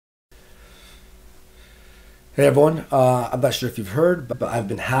Hey everyone, I'm not sure if you've heard, but I've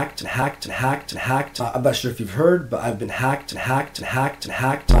been hacked and hacked and hacked and hacked. I'm not sure if you've heard, but I've been hacked and hacked and hacked and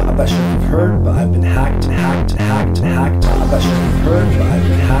hacked. I'm not sure if you've heard, but I've been hacked and hacked and hacked and hacked. I'm not sure if you've heard, but I've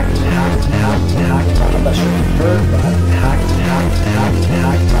been hacked and hacked and hacked and hacked. I'm not sure if you've heard, but I've been hacked and hacked and hacked and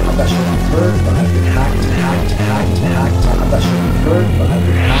hacked. I'm not sure if you've heard, but I've been hacked and hacked and hacked and hacked. I'm not sure if you've heard, but I've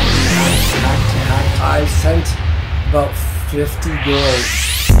been hacked and hacked and hacked and hacked. I've sent about 50 girls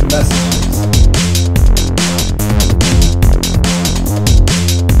messages.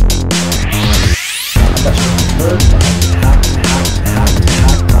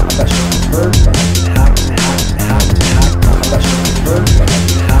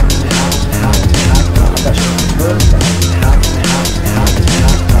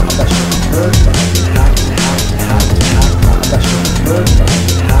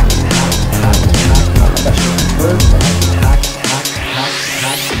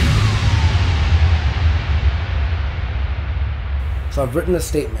 So I've written a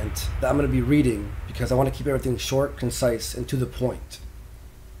statement that I'm going to be reading because I want to keep everything short, concise, and to the point.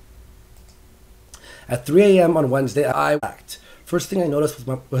 At 3 a.m. on Wednesday, I hacked. First thing I noticed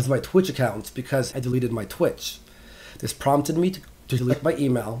was my Twitch account because I deleted my Twitch. This prompted me to delete my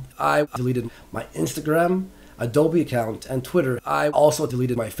email. I deleted my Instagram, Adobe account, and Twitter. I also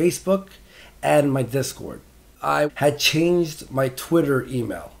deleted my Facebook and my Discord. I had changed my Twitter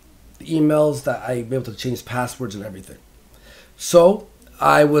email, the emails that I be able to change passwords and everything. So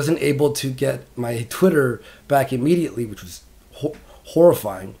I wasn't able to get my Twitter back immediately, which was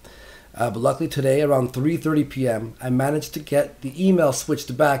horrifying. But luckily today, around 3:30 p.m., I managed to get the email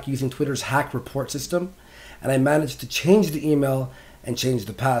switched back using Twitter's hack report system, and I managed to change the email and change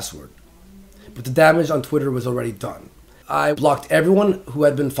the password. But the damage on Twitter was already done. I blocked everyone who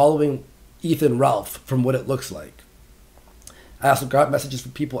had been following Ethan Ralph from what it looks like. I also got messages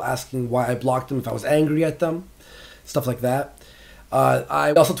from people asking why I blocked them, if I was angry at them, stuff like that.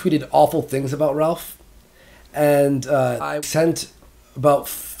 I also tweeted awful things about Ralph, and I sent about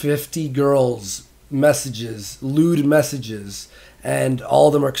 50 girls messages, lewd messages, and all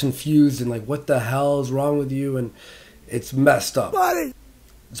of them are confused and like, what the hell is wrong with you? And it's messed up. Buddy.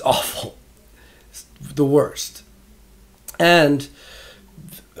 It's awful. It's the worst. And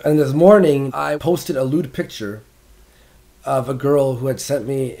this morning, I posted a lewd picture of a girl who had sent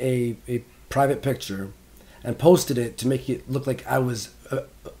me a private picture and posted it to make it look like I was a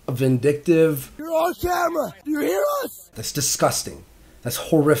vindictive. You're on camera. Do you hear us? That's disgusting. That's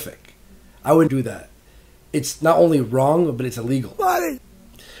horrific. I wouldn't do that. It's not only wrong, but it's illegal. Buddy.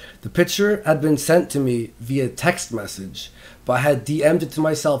 The picture had been sent to me via text message, but I had DM'd it to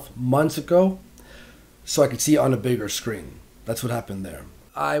myself months ago so I could see it on a bigger screen. That's what happened there.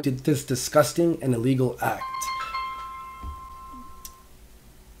 I did this disgusting and illegal act.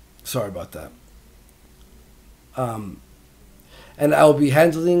 Sorry about that. And I'll be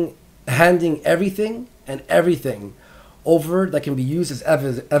handing everything over that can be used as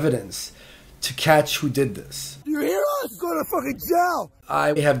evidence to catch who did this. You hear us? Go to fucking jail.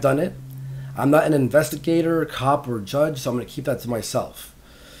 I have done it. I'm not an investigator, cop, or judge, so I'm going to keep that to myself.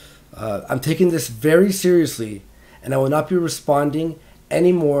 I'm taking this very seriously, and I will not be responding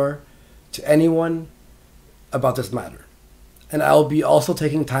anymore to anyone about this matter. And I'll be also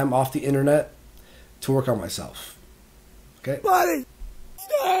taking time off the internet to work on myself. Okay? Buddy,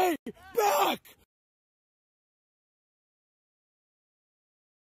 stay back!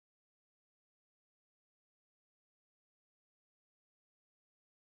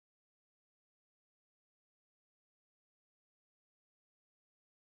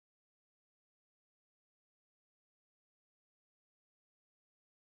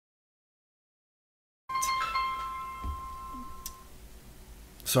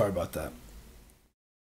 Sorry about that.